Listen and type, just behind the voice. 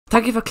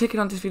Thank you for clicking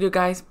on this video,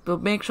 guys,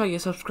 but make sure you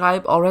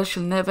subscribe or else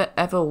you'll never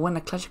ever win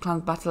a Clash of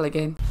Clans battle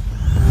again.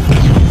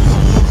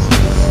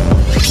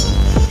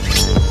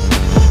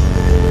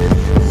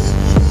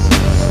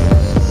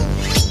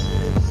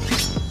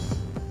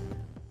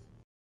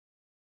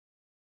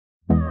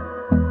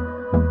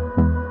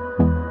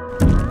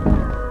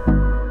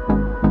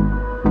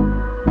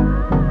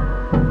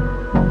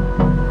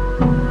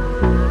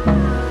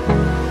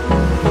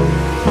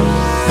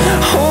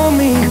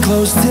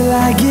 Close till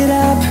I get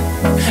up.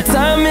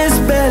 Time is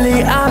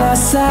barely on our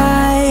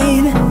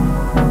side.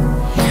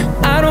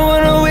 I don't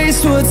wanna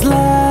waste what's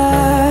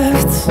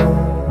left.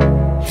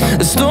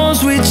 The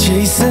storms we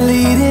chase are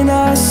leading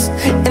us,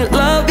 and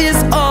love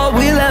is all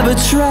we'll ever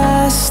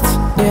trust.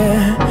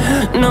 Yeah,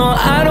 no,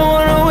 I don't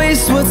wanna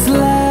waste what's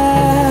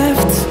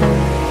left.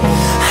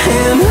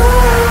 And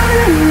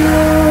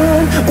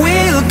on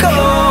we'll go,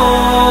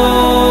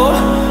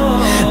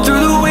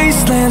 through the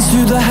wastelands,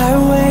 through the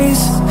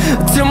highways,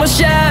 till my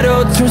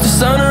shadow turns to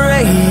sun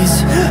rays.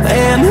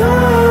 And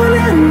on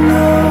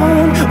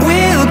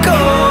we'll go,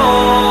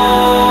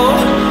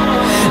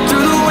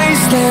 through the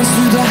wastelands,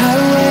 through the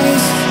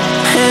highways,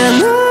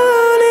 and on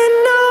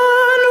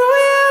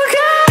we'll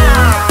go.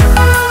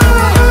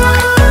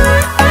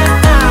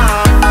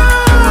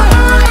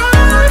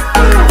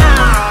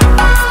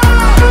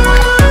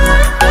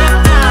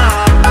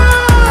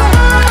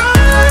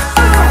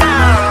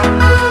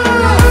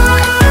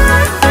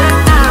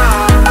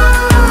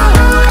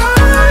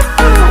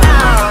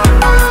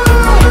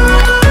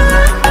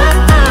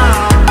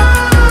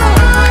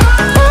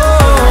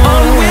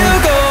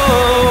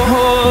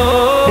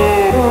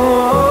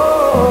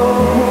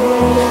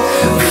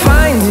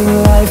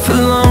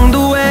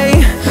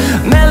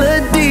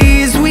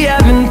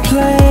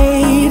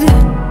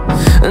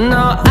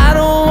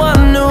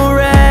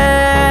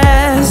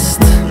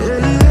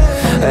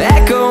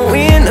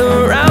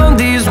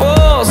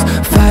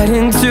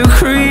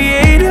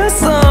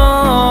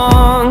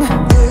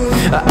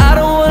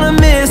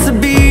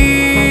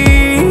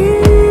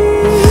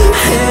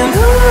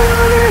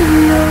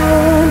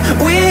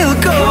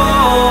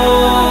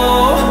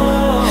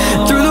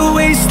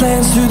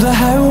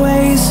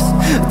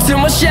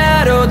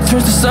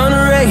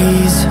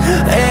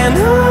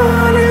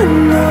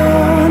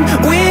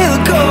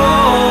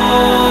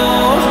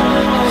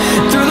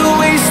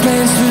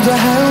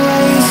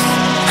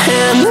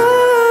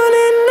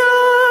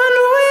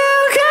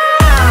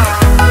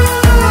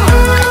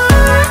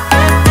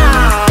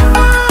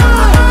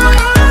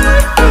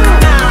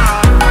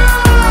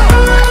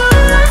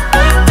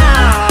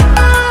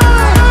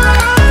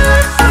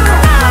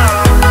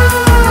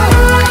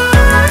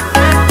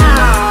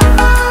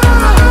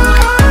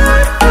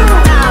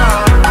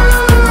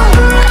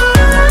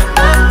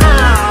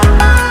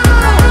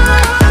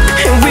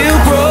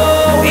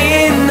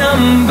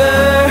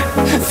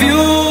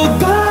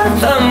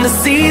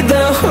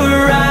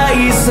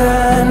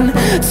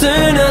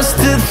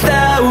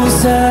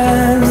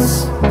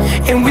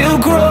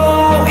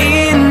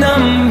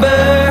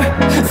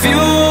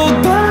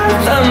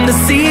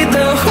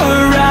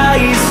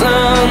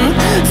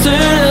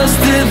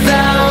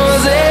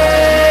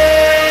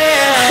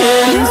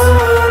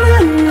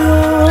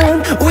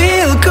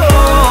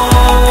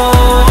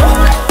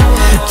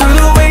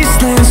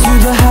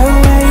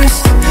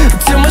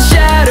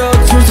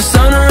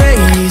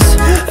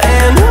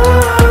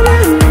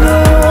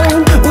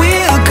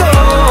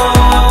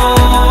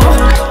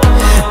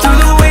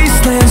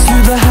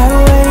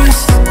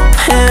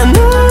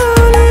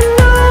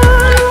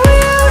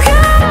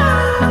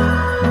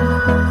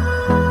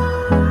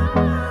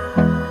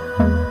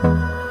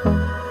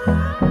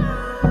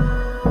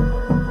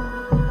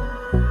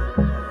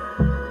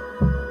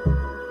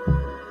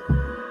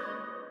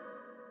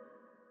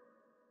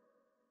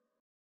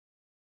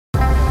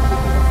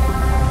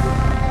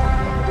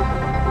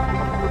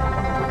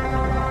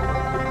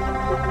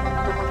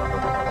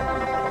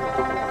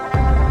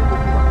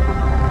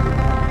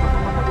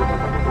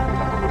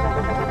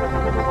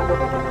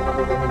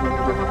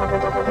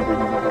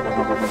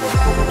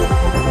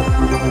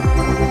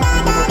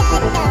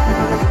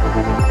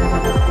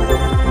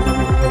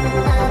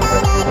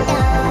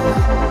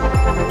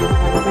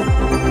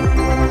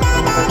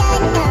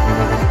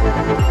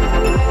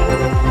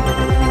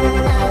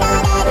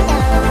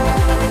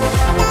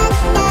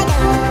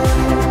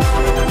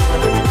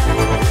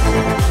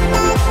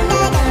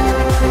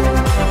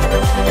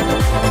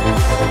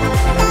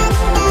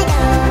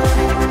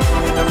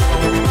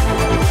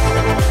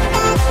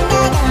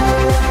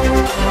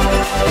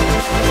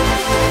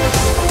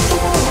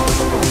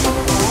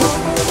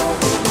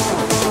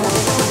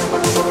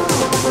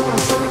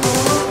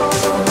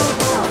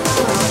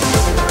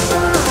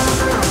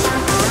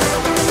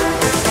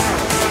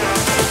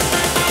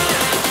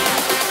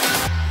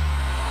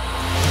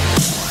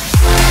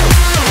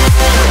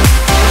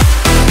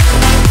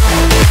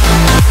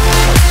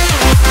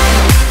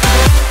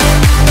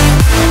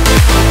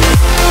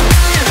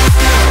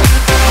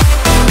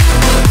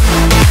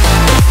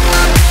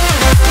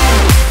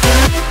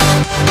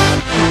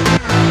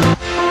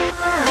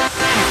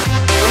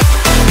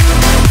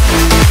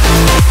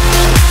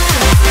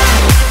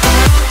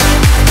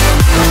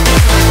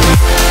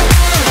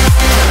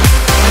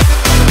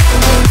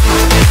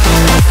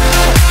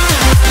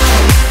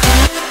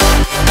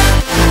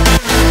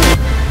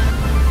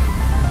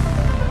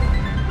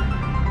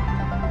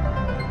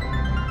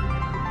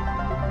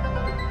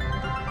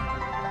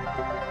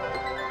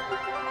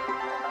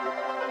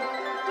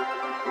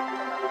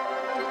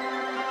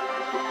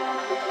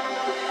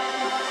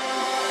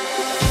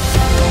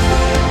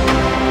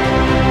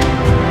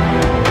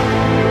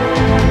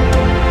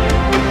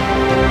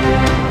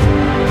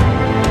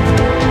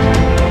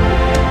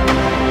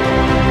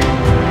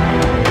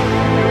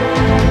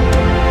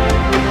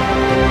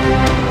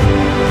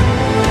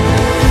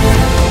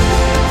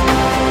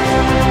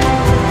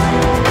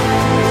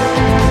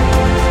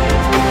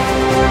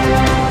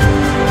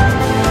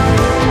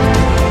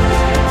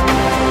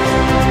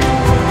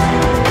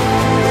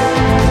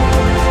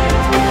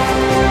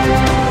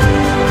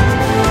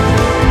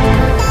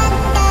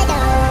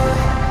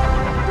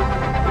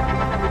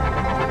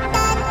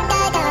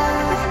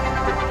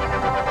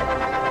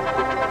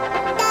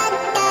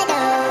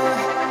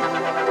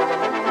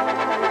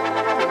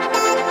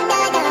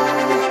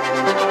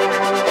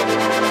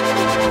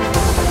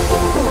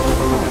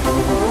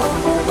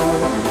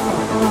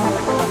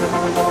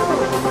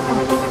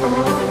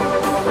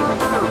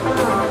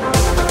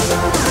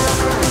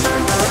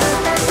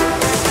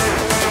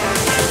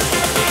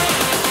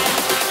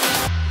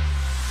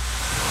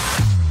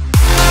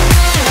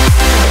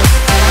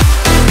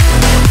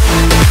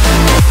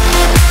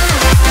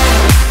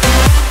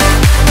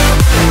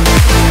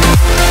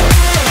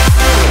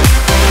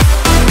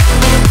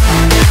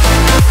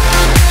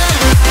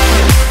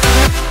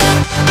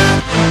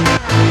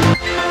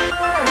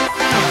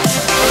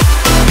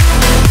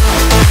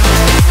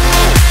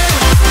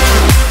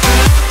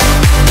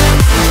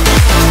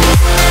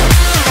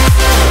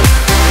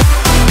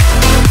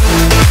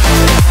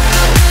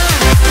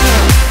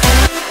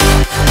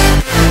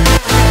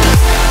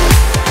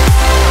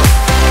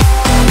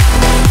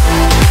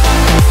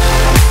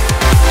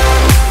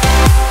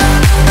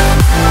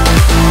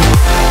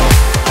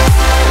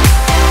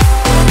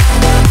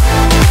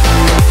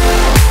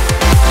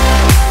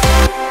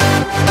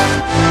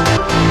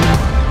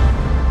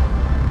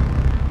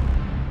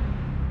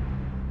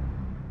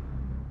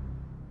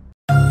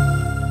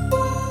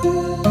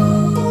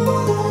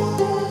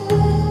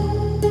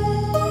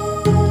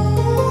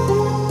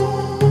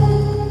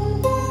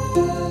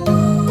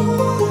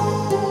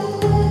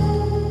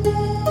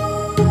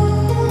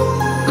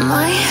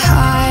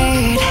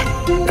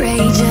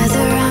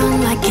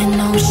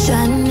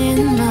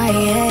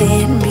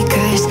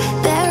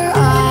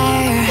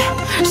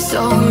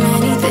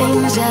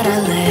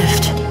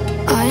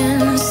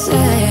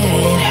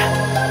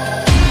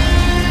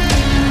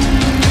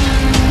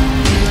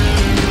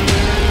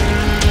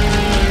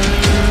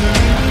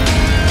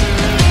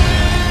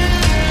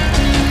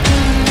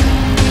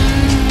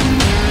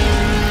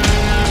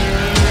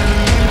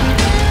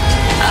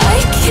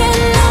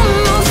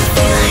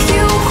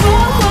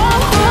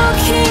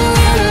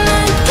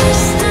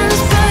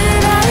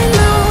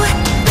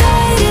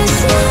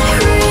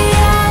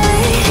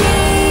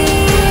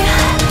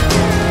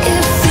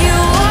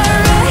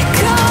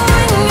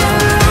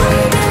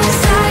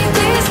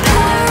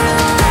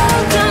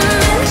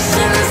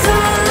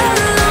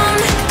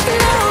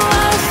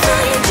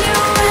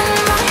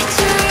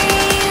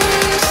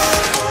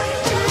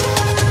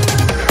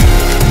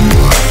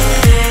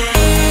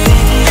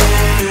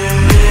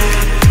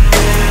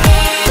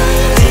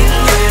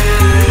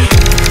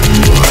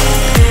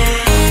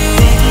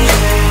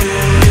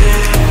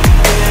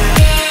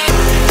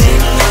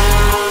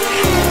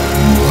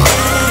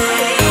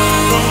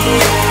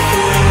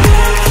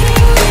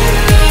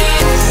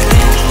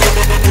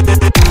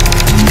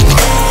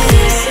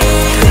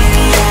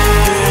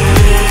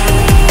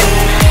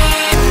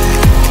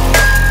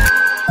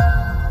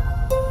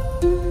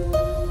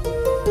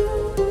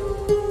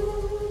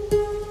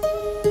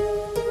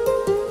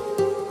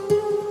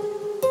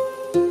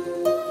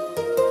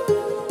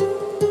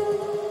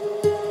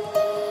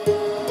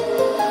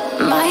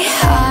 my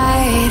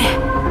heart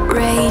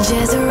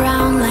rages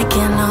around like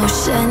an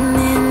ocean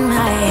in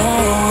my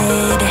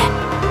head.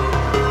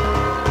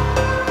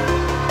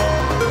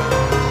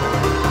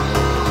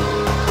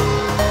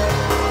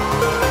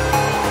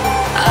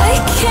 I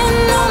can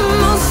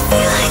almost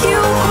feel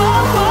you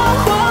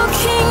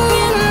walking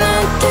in the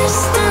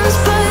distance,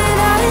 but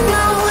I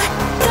know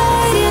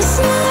that it's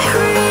not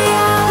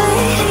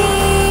reality.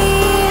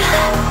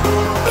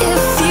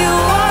 If you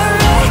are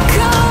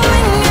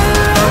echoing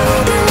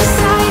around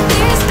inside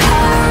these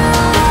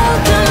parallel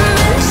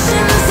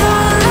dimensions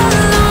all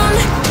alone,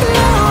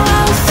 know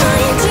I'll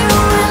find you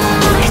in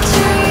my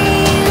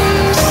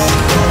dreams.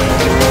 I'll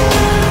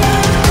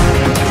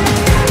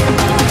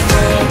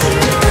find you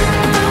in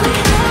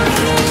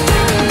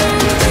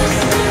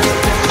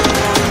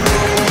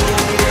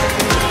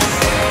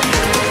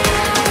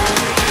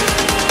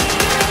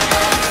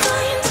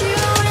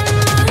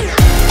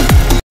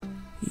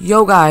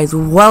Yo guys,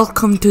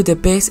 welcome to the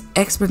base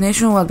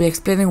explanation. We'll be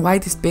explaining why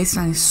this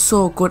baseline is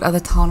so good at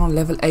the Town Hall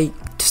level 8.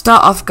 To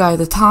start off guys,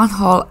 the Town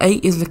Hall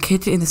 8 is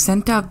located in the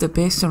center of the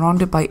base,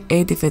 surrounded by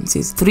air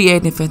defenses, 3 air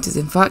defenses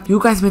in fact. You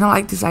guys may not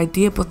like this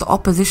idea, but the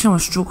opposition will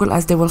struggle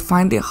as they will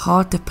find it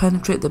hard to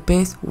penetrate the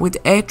base with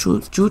air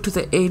troops due to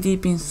the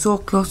AD being so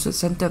close to the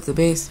center of the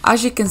base.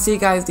 As you can see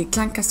guys, the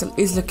clan castle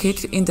is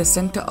located in the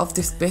center of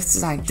this base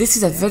design. This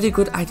is a very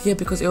good idea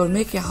because it will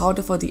make it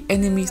harder for the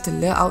enemies to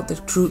lay out the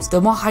troops.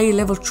 The more higher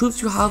level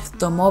troops you have,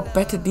 the more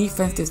better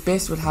defense this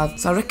base will have.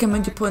 So I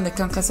recommend you putting the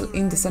clan castle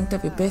in the center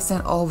of your base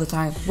design all the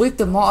time. With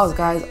the mortars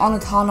guys, on the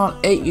Town Hall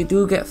 8 you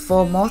do get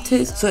 4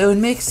 mortars, so it would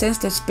make sense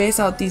to space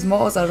out these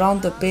mortars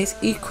around the base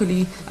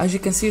equally, as you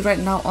can see right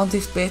now on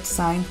this base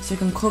design, so you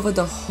can cover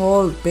the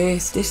whole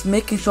base, just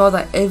making sure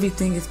that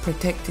everything is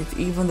protected,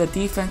 even the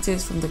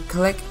defenses from the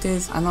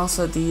collectors and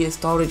also the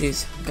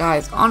storages.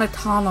 Guys, on the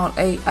Town Hall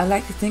 8 I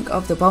like to think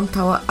of the bomb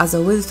tower as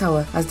a wizard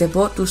tower, as they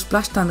both do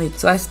splash damage,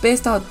 so I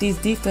spaced out these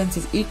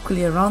defenses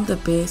equally around the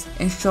base,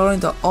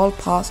 ensuring that all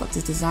parts of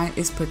this design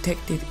is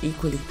protected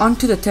equally.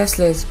 Onto the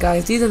Teslas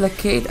guys, these are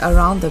located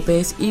around the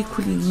base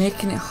equally,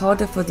 making it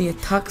harder for the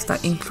attacks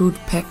that include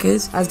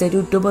Peckers, as they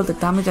do double the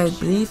damage I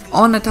believe.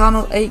 On the Town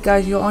Hall 8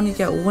 guys, you only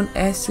get 1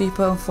 air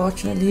sweeper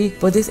unfortunately,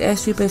 but this air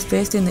sweeper is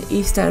faced in the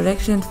east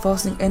direction,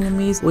 forcing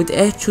enemies with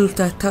air troops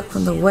to attack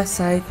from the west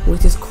side,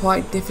 which is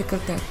quite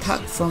difficult to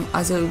attack from,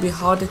 as it will be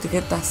harder to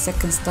get that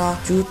second star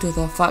due to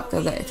the fact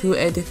that the 2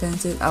 air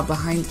defenses are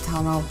behind the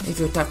town hall if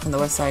you attack from the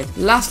west side.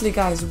 Lastly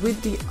guys, with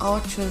the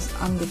archers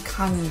and the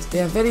cannons,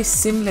 they are very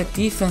similar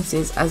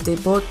defenses as they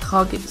both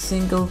target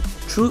single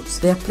troops.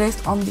 They are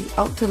placed on the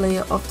outer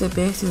layer of the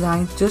base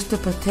design just to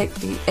protect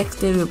the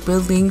exterior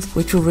buildings,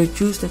 which will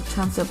reduce the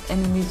chance of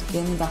enemies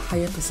gaining the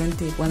higher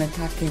percentage when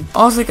attacking.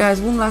 Also guys,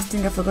 one last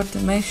thing I forgot to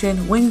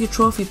mention, when you're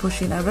trophy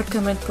pushing, I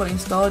recommend putting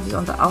storages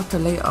on the outer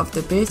layer of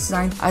the base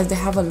design, as they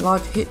have a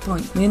large hit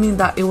point, meaning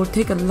that it will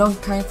take a long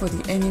time for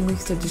the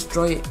enemies to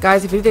destroy it.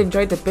 Guys, if you did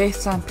enjoy the base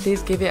design,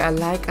 please give it a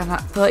like, and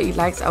at 30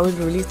 likes I will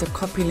release the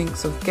copy link,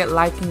 so get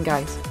liking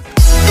guys.